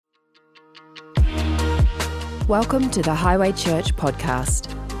Welcome to the Highway Church podcast.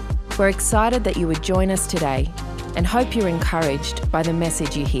 We're excited that you would join us today and hope you're encouraged by the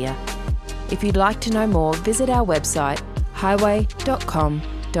message you hear. If you'd like to know more, visit our website,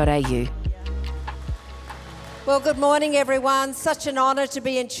 highway.com.au. Well, good morning, everyone. Such an honour to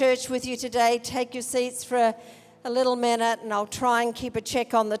be in church with you today. Take your seats for a little minute, and I'll try and keep a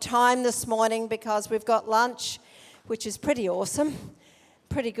check on the time this morning because we've got lunch, which is pretty awesome.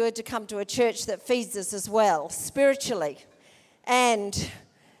 Pretty good to come to a church that feeds us as well, spiritually and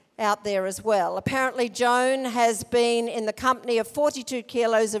out there as well. Apparently, Joan has been in the company of 42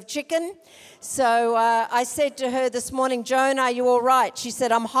 kilos of chicken. So I said to her this morning, Joan, are you all right? She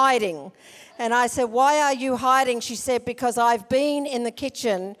said, I'm hiding. And I said, why are you hiding? She said, because I've been in the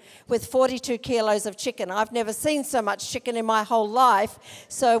kitchen with 42 kilos of chicken. I've never seen so much chicken in my whole life.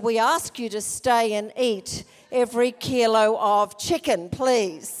 So we ask you to stay and eat every kilo of chicken,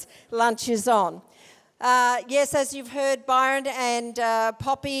 please. Lunch is on. Yes, as you've heard, Byron and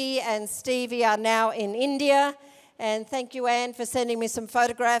Poppy and Stevie are now in India. And thank you, Anne, for sending me some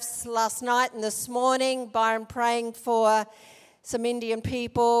photographs last night and this morning. Byron praying for some Indian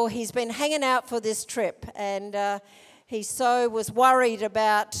people. He's been hanging out for this trip, and he was worried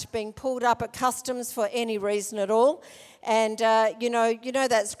about being pulled up at customs for any reason at all. And you know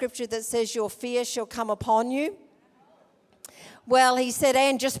that scripture that says your fear shall come upon you? Well, he said,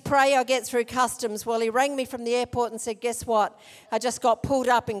 Anne, just pray I'll get through customs. Well, he rang me from the airport and said, guess what? I just got pulled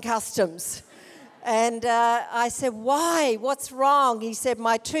up in customs. And I said, why? What's wrong? He said,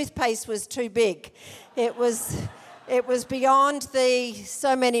 my toothpaste was too big. It was beyond the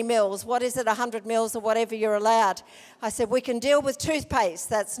so many mils. What is it, 100 mils or whatever you're allowed? I said, we can deal with toothpaste.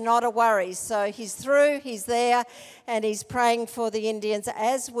 That's not a worry. So he's through, he's there, and he's praying for the Indians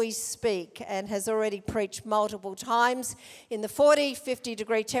as we speak and has already preached multiple times in the 40, 50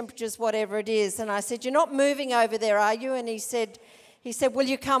 degree temperatures, whatever it is. And I said, you're not moving over there, are you? And he said, will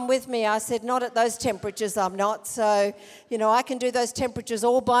you come with me? I said, not at those temperatures, I'm not. So, I can do those temperatures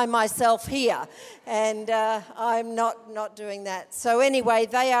all by myself here. And I'm not doing that. So anyway,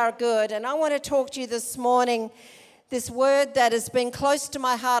 they are good. And I want to talk to you this morning, this word that has been close to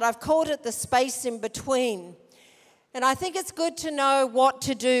my heart. I've called it the space in between. And I think it's good to know what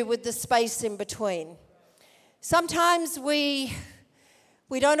to do with the space in between. Sometimes we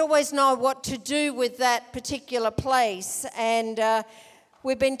don't always know what to do with that particular place. And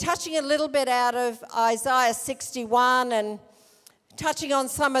we've been touching a little bit out of Isaiah 61 and touching on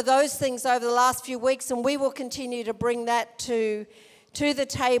some of those things over the last few weeks, and we will continue to bring that to the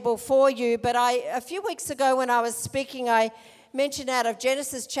table for you. But a few weeks ago when I was speaking, I mentioned out of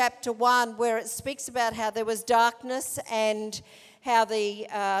Genesis chapter 1 where it speaks about how there was darkness and how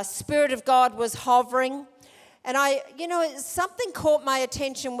the Spirit of God was hovering. And something caught my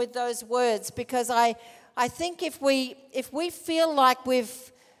attention with those words because I think if we feel like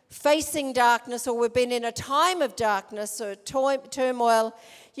we've facing darkness or we've been in a time of darkness or turmoil,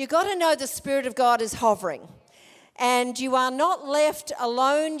 you've got to know the Spirit of God is hovering. And you are not left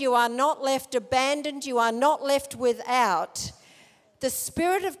alone, you are not left abandoned, you are not left without. The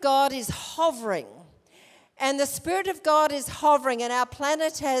Spirit of God is hovering. And the Spirit of God is hovering, and our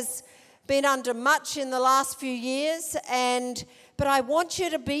planet has been under much in the last few years, but I want you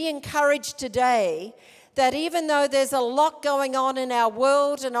to be encouraged today that even though there's a lot going on in our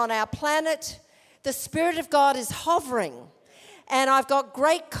world and on our planet, the Spirit of God is hovering. And I've got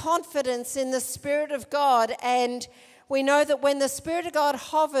great confidence in the Spirit of God, and we know that when the Spirit of God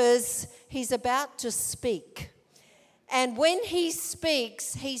hovers, He's about to speak. And when He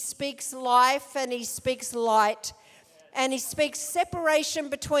speaks life and He speaks light. And He speaks separation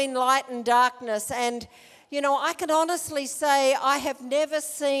between light and darkness. And, I can honestly say I have never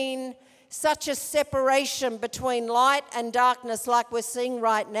seen such a separation between light and darkness like we're seeing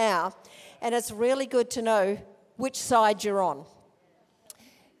right now. And it's really good to know which side you're on.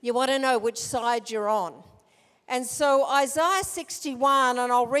 You want to know which side you're on. And so Isaiah 61,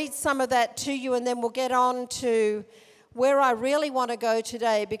 and I'll read some of that to you, and then we'll get on to where I really want to go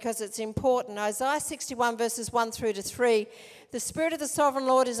today because it's important. Isaiah 61 verses 1 through to 3. The Spirit of the Sovereign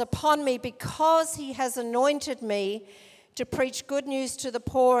Lord is upon me because He has anointed me to preach good news to the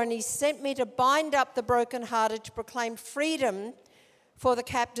poor, and He sent me to bind up the brokenhearted, to proclaim freedom for the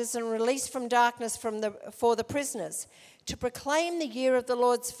captives and release from darkness for the prisoners, to proclaim the year of the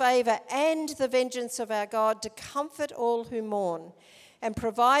Lord's favour and the vengeance of our God, to comfort all who mourn and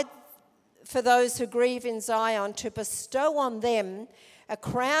provide for those who grieve in Zion, to bestow on them a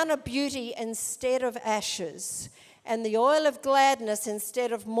crown of beauty instead of ashes, and the oil of gladness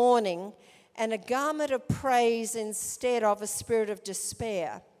instead of mourning, and a garment of praise instead of a spirit of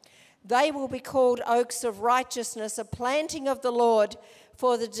despair. They will be called oaks of righteousness, a planting of the Lord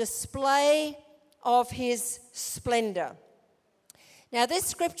for the display of his splendor. Now, this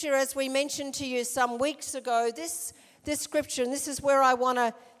scripture, as we mentioned to you some weeks ago, this scripture, and this is where I want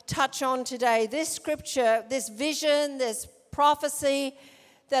to touch on today, this scripture, this vision, this prophecy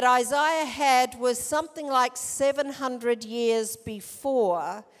that Isaiah had was something like 700 years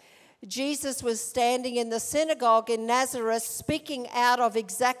before Jesus was standing in the synagogue in Nazareth speaking out of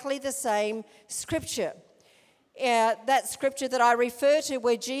exactly the same scripture. That scripture that I refer to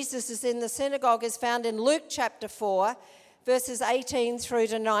where Jesus is in the synagogue is found in Luke chapter 4, verses 18 through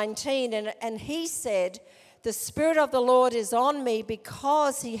to 19. And he said, "The Spirit of the Lord is on me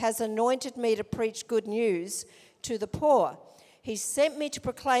because he has anointed me to preach good news to the poor. He sent me to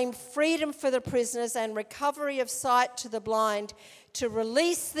proclaim freedom for the prisoners and recovery of sight to the blind, to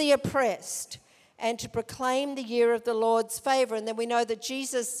release the oppressed, and to proclaim the year of the Lord's favor." And then we know that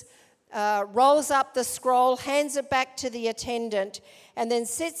Jesus rolls up the scroll, hands it back to the attendant, and then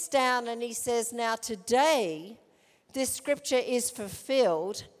sits down and he says, "Now today, this scripture is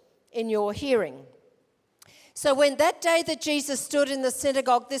fulfilled in your hearing." So when that day that Jesus stood in the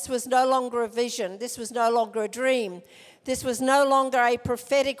synagogue, this was no longer a vision, this was no longer a dream, this was no longer a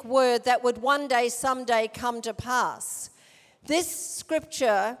prophetic word that would one day, someday come to pass. This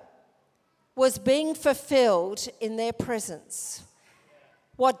scripture was being fulfilled in their presence.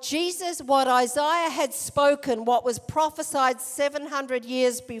 What Isaiah had spoken, what was prophesied 700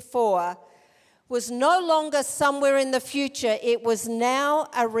 years before, was no longer somewhere in the future. It was now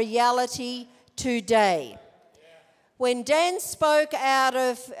a reality today. When Dan spoke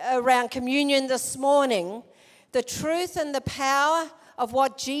around communion this morning, the truth and the power of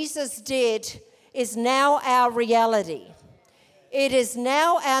what Jesus did is now our reality. It is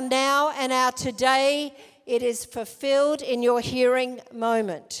now and our today. It is fulfilled in your hearing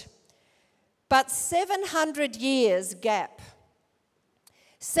moment. But 700 years gap.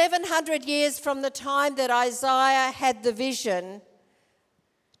 700 years from the time that Isaiah had the vision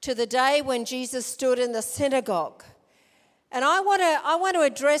to the day when Jesus stood in the synagogue. And I want to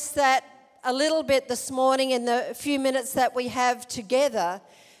address that a little bit this morning in the few minutes that we have together,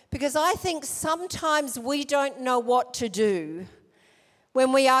 because I think sometimes we don't know what to do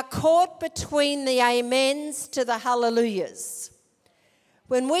when we are caught between the amens to the hallelujahs.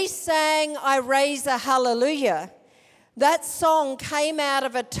 When we sang, "I Raise a Hallelujah," that song came out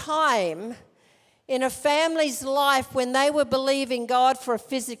of a time in a family's life when they were believing God for a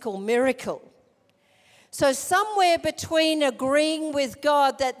physical miracle. So somewhere between agreeing with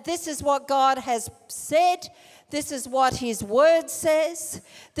God that this is what God has said, this is what his word says,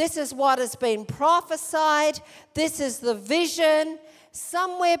 this is what has been prophesied, this is the vision,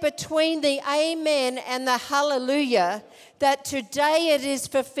 somewhere between the amen and the hallelujah, that today it is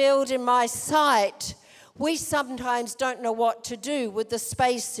fulfilled in my sight, we sometimes don't know what to do with the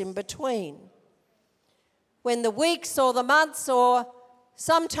space in between. When the weeks or the months or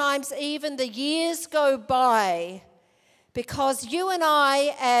sometimes even the years go by, because you and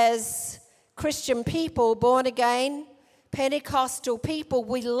I as Christian people, born again, Pentecostal people,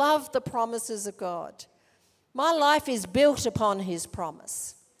 we love the promises of God. My life is built upon his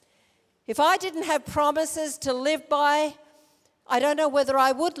promise. If I didn't have promises to live by, I don't know whether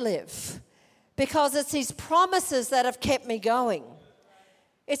I would live, because it's his promises that have kept me going.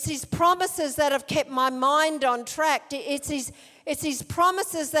 It's his promises that have kept my mind on track. It's his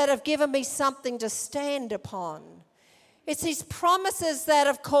promises that have given me something to stand upon. It's his promises that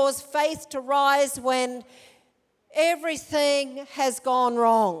have caused faith to rise when everything has gone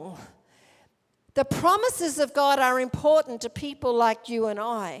wrong. The promises of God are important to people like you and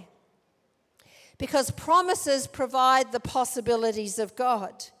I, because promises provide the possibilities of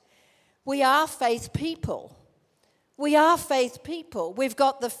God. We are faith people. We are faith people. We've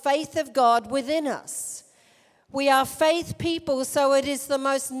got the faith of God within us. We are faith people, so it is the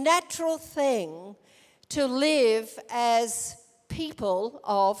most natural thing to live as people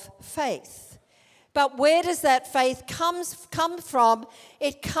of faith. But where does that faith come from?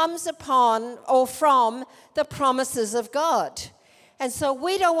 It comes upon or from the promises of God. And so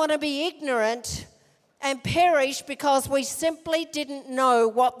we don't want to be ignorant and perish because we simply didn't know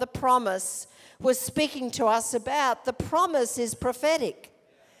what the promise was speaking to us about. The promise is prophetic.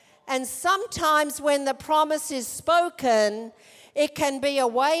 And sometimes when the promise is spoken, it can be a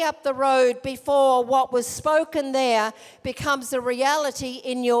way up the road before what was spoken there becomes a reality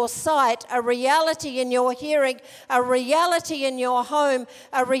in your sight, a reality in your hearing, a reality in your home,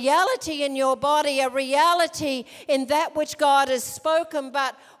 a reality in your body, a reality in that which God has spoken,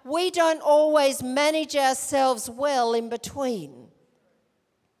 but we don't always manage ourselves well in between.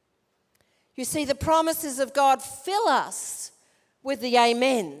 You see, the promises of God fill us with the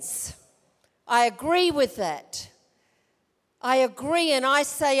amens. I agree with that. I agree and I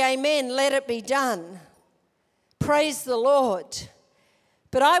say amen, let it be done. Praise the Lord.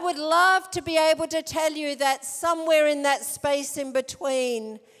 But I would love to be able to tell you that somewhere in that space in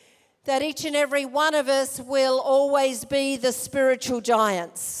between, that each and every one of us will always be the spiritual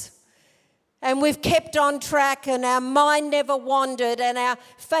giants. And we've kept on track and our mind never wandered and our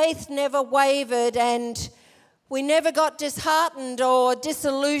faith never wavered and we never got disheartened or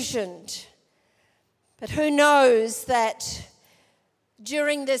disillusioned. But who knows that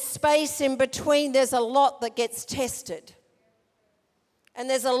during this space in between there's a lot that gets tested. And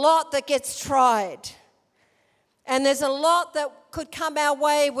there's a lot that gets tried. And there's a lot that could come our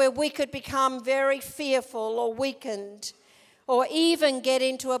way where we could become very fearful or weakened, or even get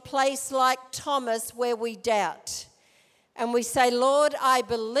into a place like Thomas where we doubt. And we say, Lord, I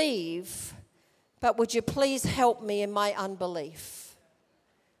believe, but would you please help me in my unbelief?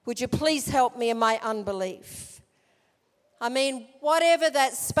 Would you please help me in my unbelief? I mean, whatever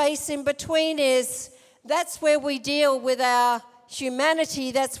that space in between is, that's where we deal with our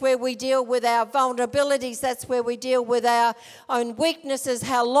humanity, that's where we deal with our vulnerabilities, that's where we deal with our own weaknesses.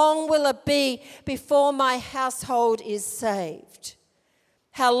 How long will it be before my household is saved?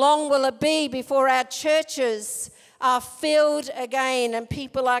 How long will it be before our churches are filled again and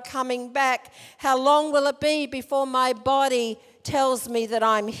people are coming back? How long will it be before my body tells me that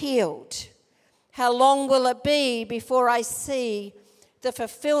I'm healed? How long will it be before I see the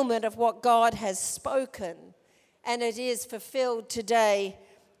fulfillment of what God has spoken? And it is fulfilled today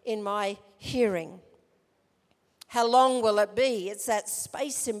in my hearing. How long will it be? It's that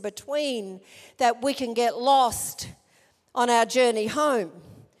space in between that we can get lost on our journey home.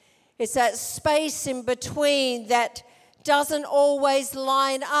 It's that space in between that doesn't always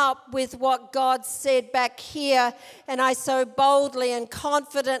line up with what God said back here. And I so boldly and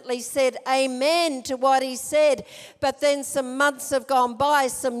confidently said amen to what he said. But then some months have gone by,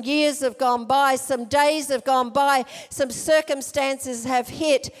 some years have gone by, some days have gone by, some circumstances have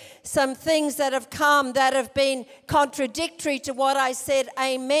hit, some things that have come that have been contradictory to what I said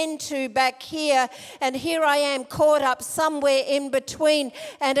amen to back here. And here I am caught up somewhere in between,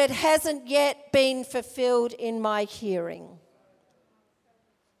 and it hasn't yet been fulfilled in my hearing.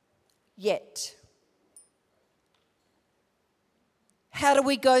 Yet. How do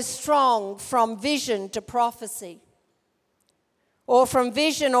we go strong from vision to prophecy? Or from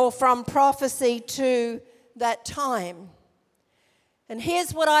vision or from prophecy to that time? And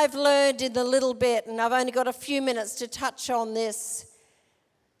here's what I've learned in the little bit, and I've only got a few minutes to touch on this.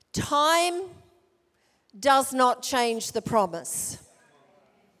 Time does not change the promise.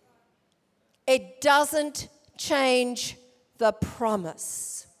 It doesn't change the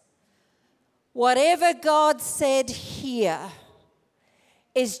promise. Whatever God said here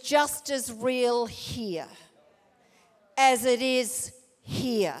is just as real here as it is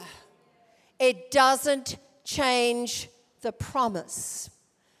here. It doesn't change the promise.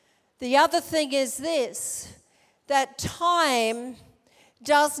 The other thing is this, that time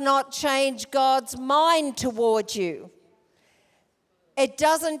does not change God's mind toward you. It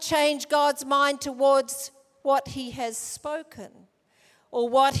doesn't change God's mind towards what he has spoken or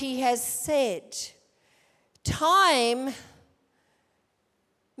what he has said. Time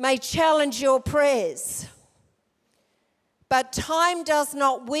may challenge your prayers, but time does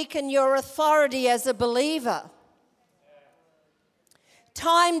not weaken your authority as a believer.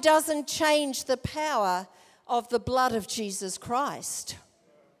 Time doesn't change the power of the blood of Jesus Christ.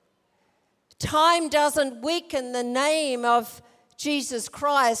 Time doesn't weaken the name of Jesus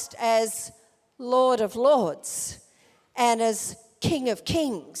Christ as Lord of Lords and as King of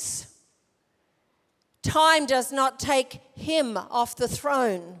Kings. Time does not take him off the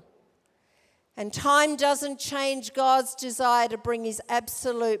throne. And time doesn't change God's desire to bring his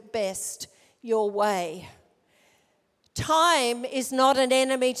absolute best your way. Time is not an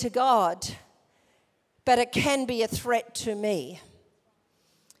enemy to God, but it can be a threat to me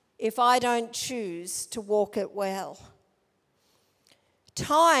if I don't choose to walk it well.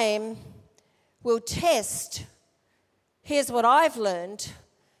 Time will test, here's what I've learned,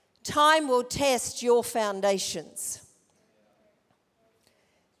 time will test your foundations.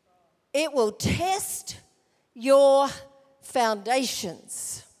 It will test your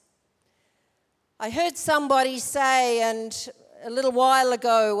foundations. I heard somebody say, and a little while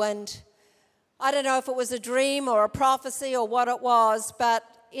ago, and I don't know if it was a dream or a prophecy or what it was, but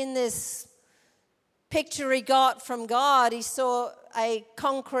in this picture he got from God, he saw a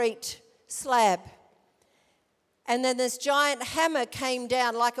concrete slab. And then this giant hammer came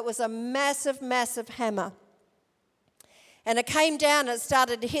down like it was a massive, massive hammer. And it came down and it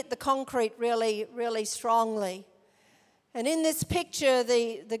started to hit the concrete really, really strongly. And in this picture,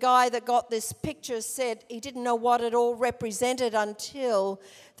 the guy that got this picture said he didn't know what it all represented until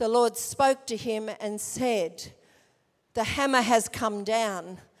the Lord spoke to him and said, the hammer has come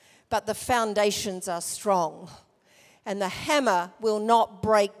down, but the foundations are strong. And the hammer will not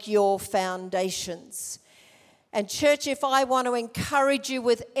break your foundations. And church, if I want to encourage you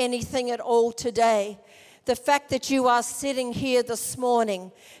with anything at all today, the fact that you are sitting here this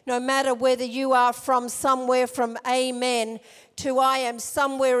morning, no matter whether you are from somewhere from amen to I am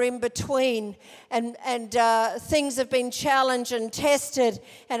somewhere in between, and things have been challenged and tested,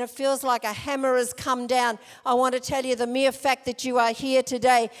 and it feels like a hammer has come down. I want to tell you, the mere fact that you are here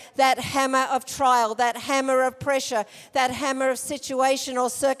today, that hammer of trial, that hammer of pressure, that hammer of situation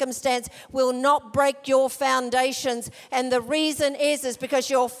or circumstance will not break your foundations. And the reason is because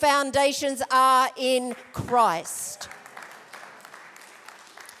your foundations are in Christ.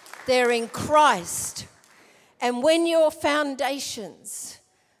 They're in Christ. And when your foundations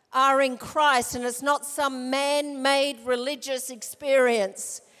are in Christ, and it's not some man-made religious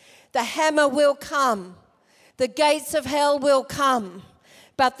experience, the hammer will come, the gates of hell will come,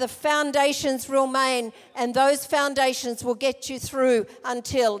 but the foundations remain, and those foundations will get you through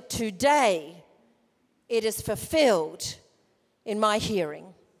until today it is fulfilled in my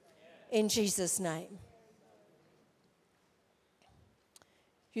hearing, in Jesus' name.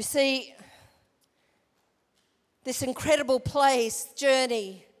 You see, this incredible place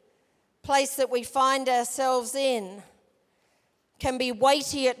that we find ourselves in can be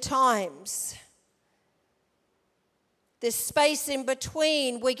weighty at times. This space in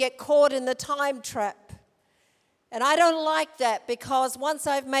between, we get caught in the time trap. And I don't like that, because once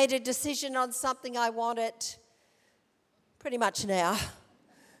I've made a decision on something, I want it pretty much now.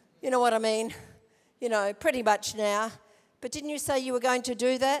 You know what I mean? Pretty much now. But didn't you say you were going to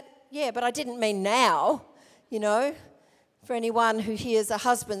do that? Yeah, but I didn't mean now. For anyone who hears a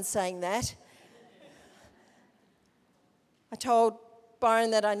husband saying that. I told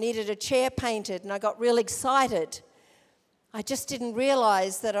Byron that I needed a chair painted, and I got real excited. I just didn't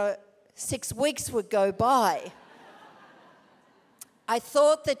realise that 6 weeks would go by. I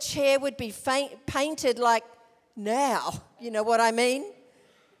thought the chair would be painted like now. You know what I mean?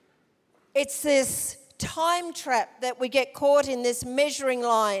 It's this time trap that we get caught in, this measuring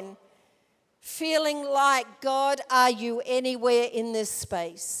line, feeling like, God, are you anywhere in this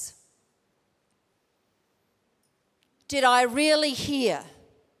space? Did I really hear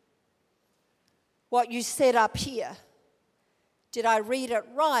what you said up here? Did I read it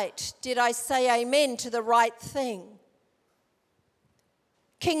right? Did I say amen to the right thing?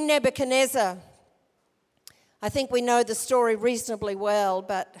 King Nebuchadnezzar, I think we know the story reasonably well,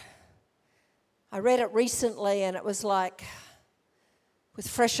 but I read it recently and it was like, with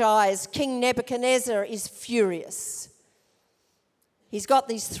fresh eyes, King Nebuchadnezzar is furious. He's got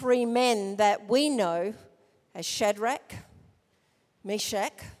these 3 men that we know as Shadrach,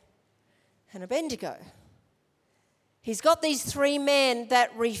 Meshach, and Abednego. He's got these 3 men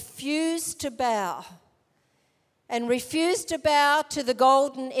that refuse to bow, and refuse to bow to the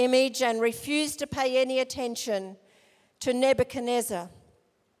golden image, and refuse to pay any attention to Nebuchadnezzar.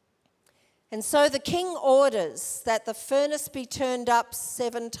 And so the king orders that the furnace be turned up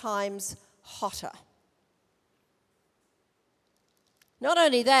 7 times hotter. Not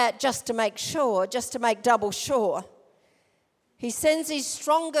only that, just to make double sure, he sends his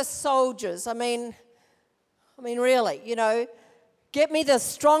strongest soldiers. I mean, really, get me the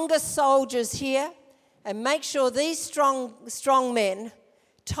strongest soldiers here and make sure these strong men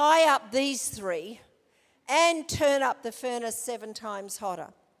tie up these 3 and turn up the furnace 7 times hotter.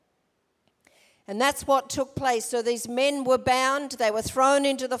 And that's what took place. So these men were bound, they were thrown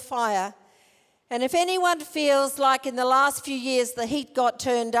into the fire. And if anyone feels like in the last few years the heat got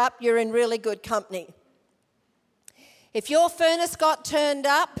turned up, you're in really good company. If your furnace got turned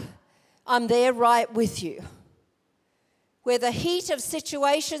up, I'm there right with you. Where the heat of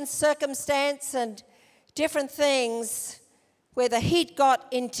situation, circumstance, and different things, where the heat got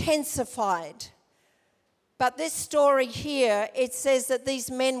intensified. But this story here, it says that these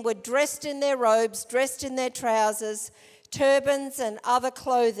men were dressed in their robes, dressed in their trousers, turbans and other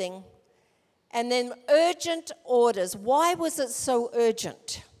clothing. And then urgent orders. Why was it so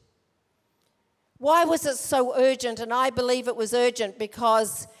urgent? Why was it so urgent? And I believe it was urgent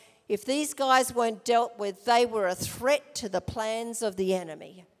because if these guys weren't dealt with, they were a threat to the plans of the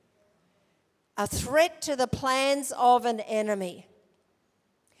enemy. A threat to the plans of an enemy.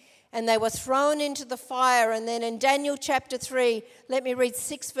 and they were thrown into the fire. And then in Daniel chapter 3, let me read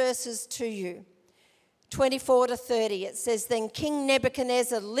 6 verses to you. 24 to 30, it says, Then King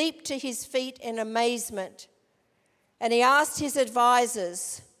Nebuchadnezzar leaped to his feet in amazement, and he asked his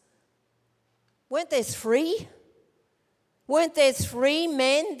advisors, weren't there three? Weren't there 3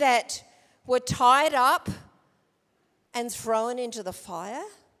 men that were tied up and thrown into the fire?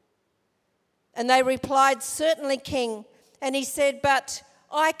 And they replied, Certainly, King. And he said, But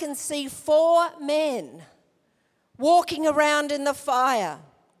I can see 4 men walking around in the fire,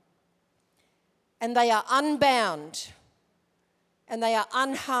 and they are unbound, and they are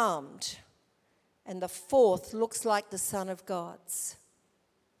unharmed, and the 4th looks like the Son of God's.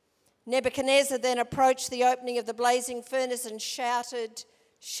 Nebuchadnezzar then approached the opening of the blazing furnace and shouted,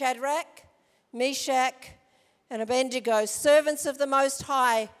 Shadrach, Meshach, and Abednego, servants of the Most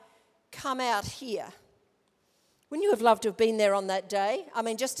High, come out here. Wouldn't you have loved to have been there on that day? I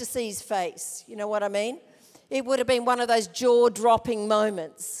mean, just to see his face, you know what I mean? It would have been one of those jaw-dropping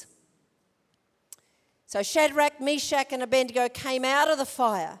moments. So Shadrach, Meshach, and Abednego came out of the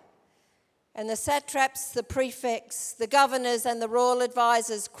fire, and the satraps, the prefects, the governors, and the royal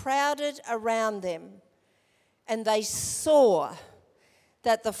advisors crowded around them, and they saw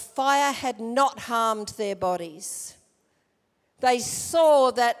that the fire had not harmed their bodies. They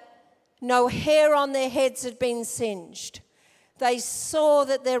saw that no hair on their heads had been singed. They saw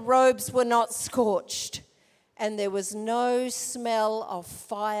that their robes were not scorched, and there was no smell of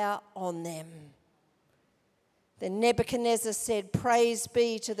fire on them. Then Nebuchadnezzar said, Praise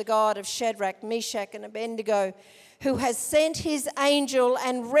be to the God of Shadrach, Meshach, and Abednego, who has sent his angel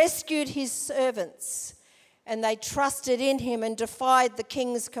and rescued his servants. And they trusted in him and defied the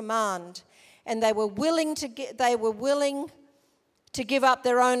king's command. And they were willing to give up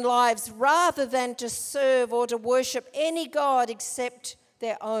their own lives rather than to serve or to worship any god except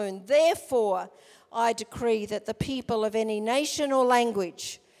their own. Therefore, I decree that the people of any nation or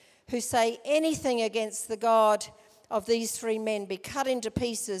language who say anything against the God of these 3 men be cut into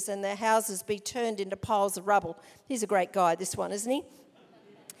pieces and their houses be turned into piles of rubble. He's a great guy, this one, isn't he?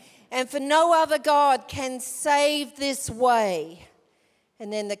 And for no other God can save this way.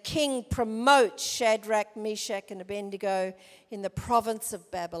 And then the king promotes Shadrach, Meshach, and Abednego in the province of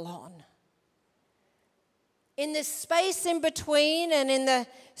Babylon. In the space in between, and in the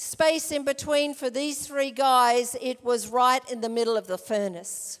space in between for these 3 guys, it was right in the middle of the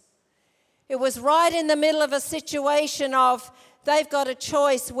furnace. It was right in the middle of a situation of they've got a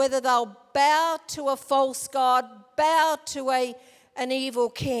choice whether they'll bow to a false god, bow to an evil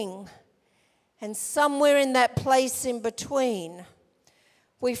king. And somewhere in that place in between,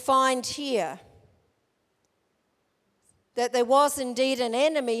 we find here that there was indeed an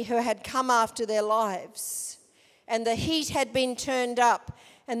enemy who had come after their lives, and the heat had been turned up,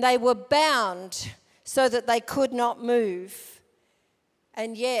 and they were bound so that they could not move.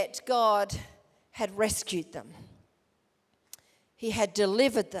 And yet God had rescued them. He had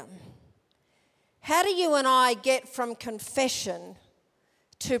delivered them. How do you and I get from confession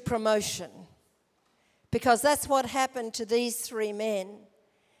to promotion? Because that's what happened to these 3 men.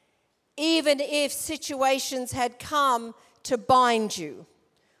 Even if situations had come to bind you,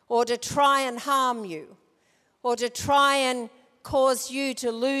 or to try and harm you, or to try and cause you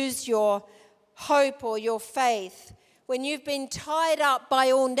to lose your hope or your faith, when you've been tied up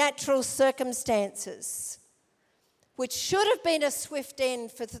by all natural circumstances, which should have been a swift end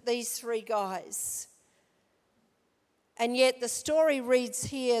for these 3 guys. And yet the story reads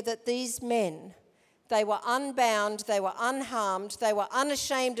here that these men, they were unbound, they were unharmed, they were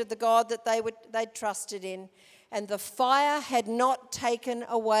unashamed of the God that they'd trusted in, and the fire had not taken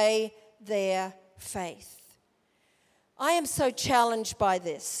away their faith. I am so challenged by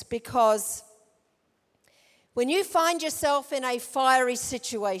this, because when you find yourself in a fiery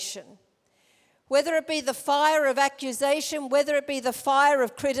situation, whether it be the fire of accusation, whether it be the fire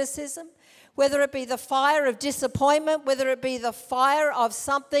of criticism, whether it be the fire of disappointment, whether it be the fire of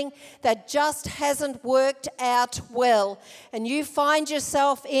something that just hasn't worked out well, and you find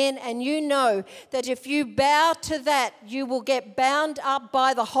yourself in, and you know that if you bow to that, you will get bound up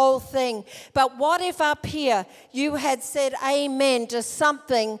by the whole thing. But what if up here you had said amen to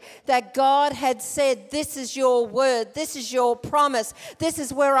something that God had said, this is your word, this is your promise, this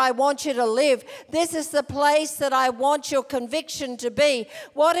is where I want you to live, this is the place that I want your conviction to be.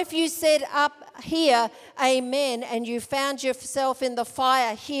 What if you said up here, amen, and you found yourself in the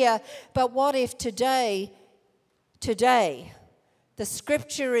fire here? But what if today, the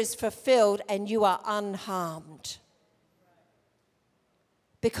scripture is fulfilled and you are unharmed?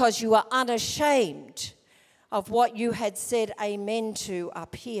 Because you are unashamed of what you had said amen to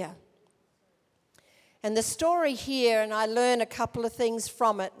up here. And the story here, and I learn a couple of things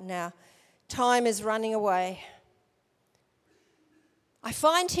from it now. Time is running away. I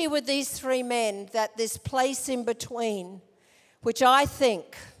find here with these three men that this place in between, which I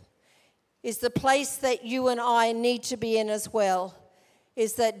think is the place that you and I need to be in as well,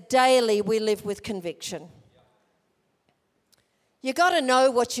 is that daily we live with conviction. You got to know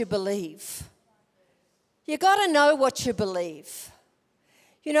what you believe. You got to know what you believe.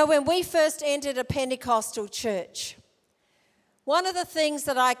 You know, when we first entered a Pentecostal church, one of the things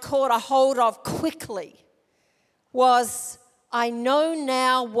that I caught a hold of quickly was, I know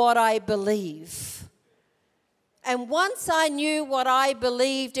now what I believe. And once I knew what I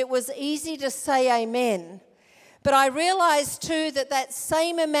believed, it was easy to say amen. But I realized too that that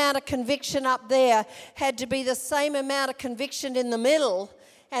same amount of conviction up there had to be the same amount of conviction in the middle,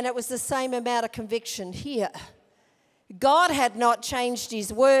 and it was the same amount of conviction here. God had not changed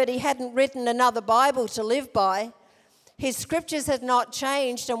his word. He hadn't written another Bible to live by. His scriptures had not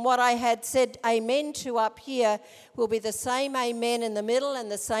changed, and what I had said amen to up here will be the same amen in the middle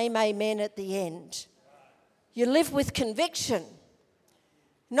and the same amen at the end. You live with conviction,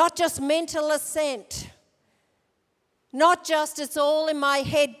 not just mental assent, not just it's all in my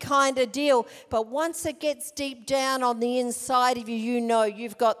head kind of deal, but once it gets deep down on the inside of you, you know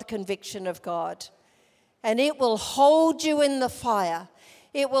you've got the conviction of God. And it will hold you in the fire.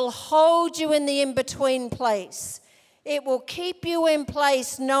 It will hold you in the in-between place. It will keep you in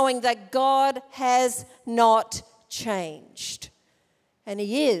place knowing that God has not changed. And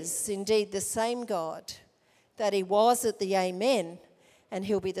he is indeed the same God that he was at the amen, and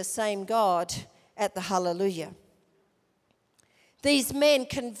he'll be the same God at the hallelujah. These men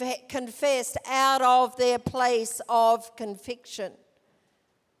confessed out of their place of conviction.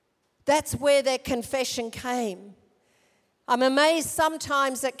 That's where their confession came. I'm amazed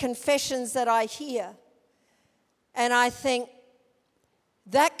sometimes at confessions that I hear, and I think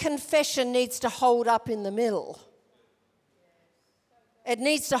that confession needs to hold up in the middle. It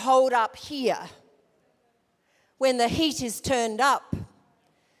needs to hold up here when the heat is turned up,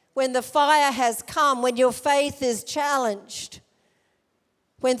 when the fire has come, when your faith is challenged.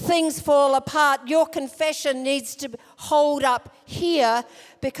 When things fall apart, your confession needs to hold up here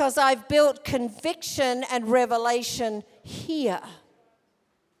because I've built conviction and revelation here.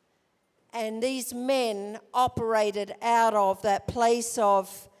 And these men operated out of that place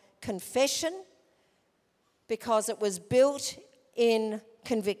of confession because it was built in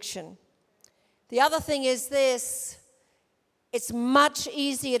conviction. The other thing is this: it's much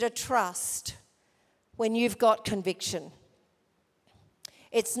easier to trust when you've got conviction.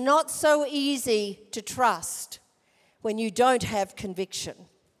 It's not so easy to trust when you don't have conviction.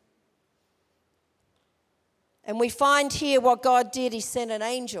 And we find here what God did. He sent an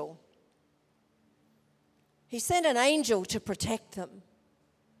angel. He sent an angel to protect them.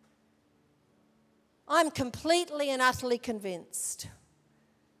 I'm completely and utterly convinced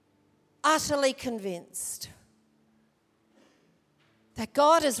that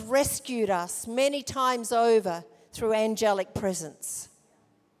God has rescued us many times over through angelic presence.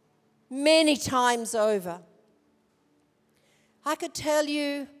 Many times over. I could tell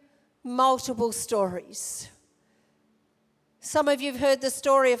you multiple stories. Some of you have heard the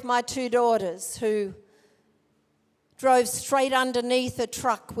story of my two daughters who drove straight underneath a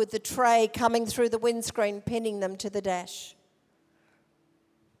truck with the tray coming through the windscreen, pinning them to the dash.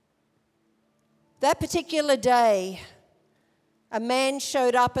 That particular day, a man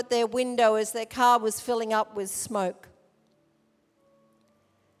showed up at their window as their car was filling up with smoke.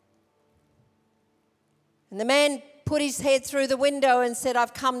 And the man put his head through the window and said,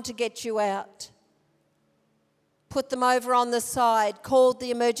 "I've come to get you out." Put them over on the side, called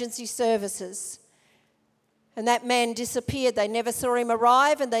the emergency services. And that man disappeared. They never saw him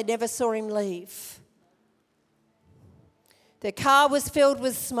arrive and they never saw him leave. Their car was filled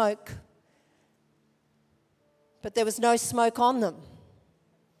with smoke, but there was no smoke on them.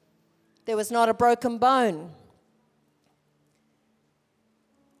 There was not a broken bone.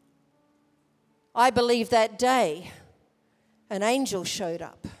 I believe that day an angel showed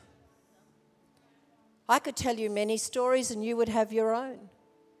up. I could tell you many stories and you would have your own.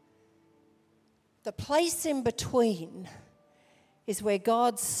 The place in between is where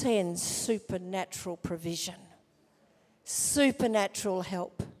God sends supernatural provision, supernatural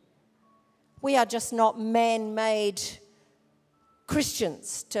help. We are just not man-made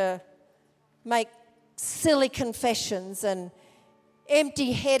Christians to make silly confessions and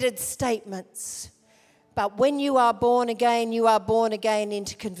empty-headed statements. But when you are born again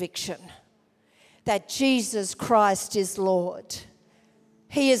into conviction. that Jesus Christ is Lord.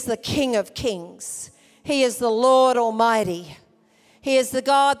 He is the King of Kings. He is the Lord Almighty. He is the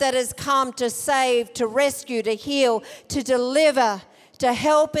God that has come to save, to rescue, to heal, to deliver, to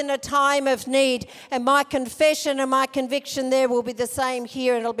help in a time of need. And my confession and my conviction there will be the same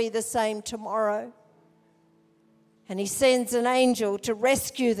here, and it'll be the same tomorrow. And he sends an angel to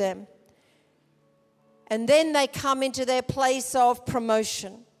rescue them. And then they come into their place of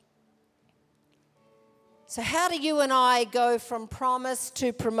promotion. So how do you and I go from promise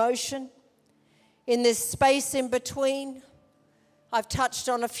to promotion in this space in between? I've touched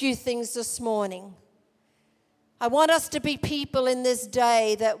on a few things this morning. I want us to be people in this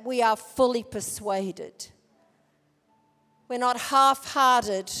day that we are fully persuaded. We're not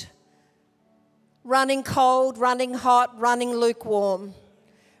half-hearted, running cold, running hot, running lukewarm,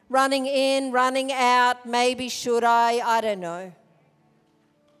 running in, running out, maybe should I don't know.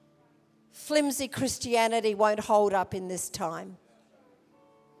 Flimsy Christianity won't hold up in this time.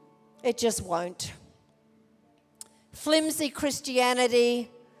 It just won't. Flimsy Christianity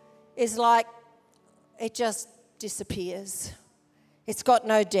is like it just disappears. It's got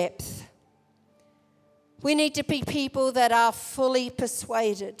no depth. We need to be people that are fully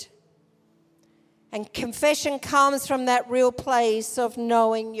persuaded. And confession comes from that real place of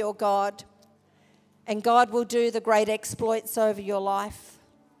knowing your God. And God will do the great exploits over your life.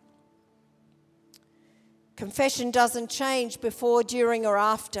 Confession doesn't change before, during, or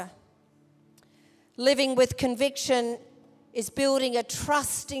after. Living with conviction is building a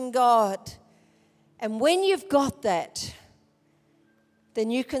trust in God. And when you've got that, then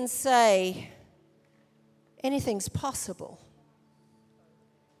you can say, anything's possible.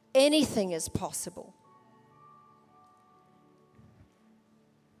 Anything is possible.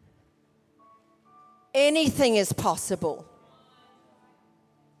 Anything is possible.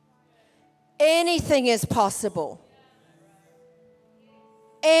 Anything is possible.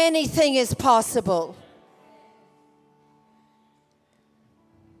 Anything is possible.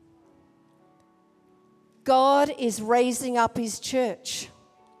 God is raising up his church.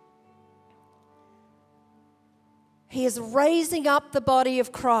 He is raising up the body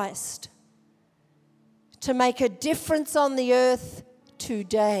of Christ to make a difference on the earth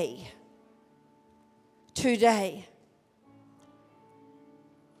today. Today.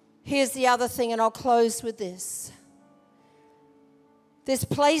 Here's the other thing, and I'll close with this. This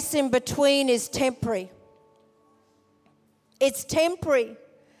place in between is temporary. It's temporary.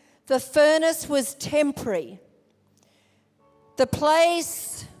 The furnace was temporary. The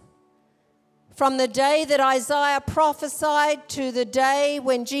place from the day that Isaiah prophesied to the day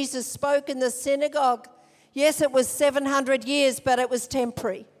when Jesus spoke in the synagogue, yes, it was 700 years, but it was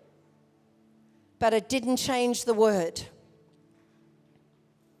temporary. But it didn't change the word.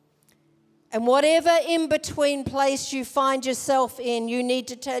 And whatever in-between place you find yourself in, you need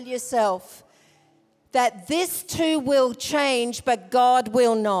to tell yourself that this too will change, but God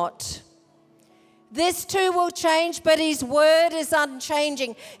will not. This too will change, but his word is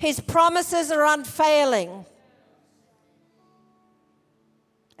unchanging. His promises are unfailing.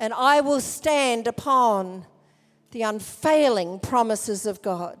 And I will stand upon the unfailing promises of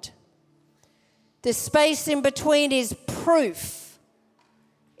God. The space in between is proof.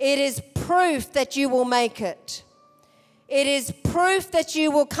 It is proof that you will make it. It is proof that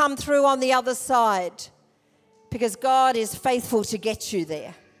you will come through on the other side, because God is faithful to get you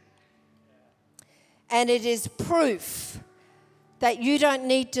there. And it is proof that you don't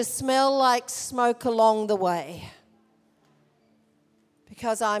need to smell like smoke along the way,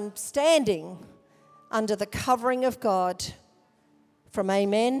 because I'm standing under the covering of God from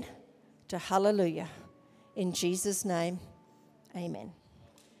amen to hallelujah. In Jesus' name, amen.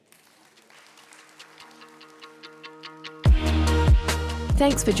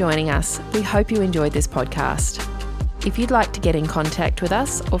 Thanks for joining us. We hope you enjoyed this podcast. If you'd like to get in contact with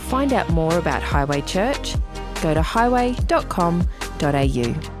us or find out more about Highway Church, go to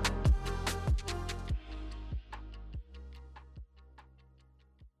highway.com.au.